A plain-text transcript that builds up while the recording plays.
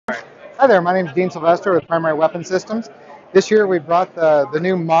Hi there, my name is Dean Sylvester with Primary Weapon Systems. This year we brought the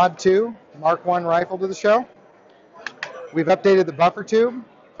new Mod 2 Mark 1 rifle to the show. We've updated the buffer tube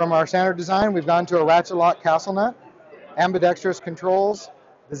from our standard design. We've gone to a ratchet lock castle nut, ambidextrous controls,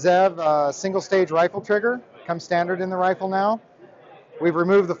 the ZEV single stage rifle trigger comes standard in the rifle now. We've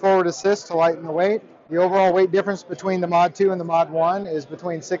removed the forward assist to lighten the weight. The overall weight difference between the Mod 2 and the Mod 1 is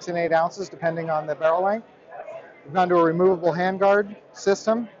between 6 and 8 ounces depending on the barrel length. We've gone to a removable handguard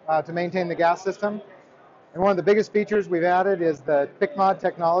system to maintain the gas system. And one of the biggest features we've added is the PICMOD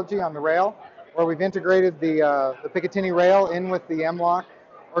technology on the rail, where we've integrated the Picatinny rail in with the M-Lock,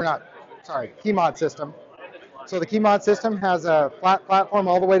 or not, sorry, KeyMod system. So the KeyMod system has a flat platform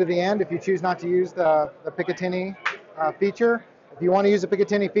all the way to the end if you choose not to use the Picatinny feature. If you want to use the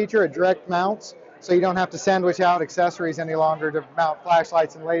Picatinny feature, it direct mounts, so you don't have to sandwich out accessories any longer to mount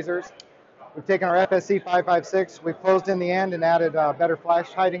flashlights and lasers. We've taken our FSC 556, we've closed in the end and added better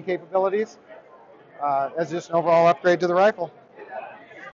flash hiding capabilities as just an overall upgrade to the rifle.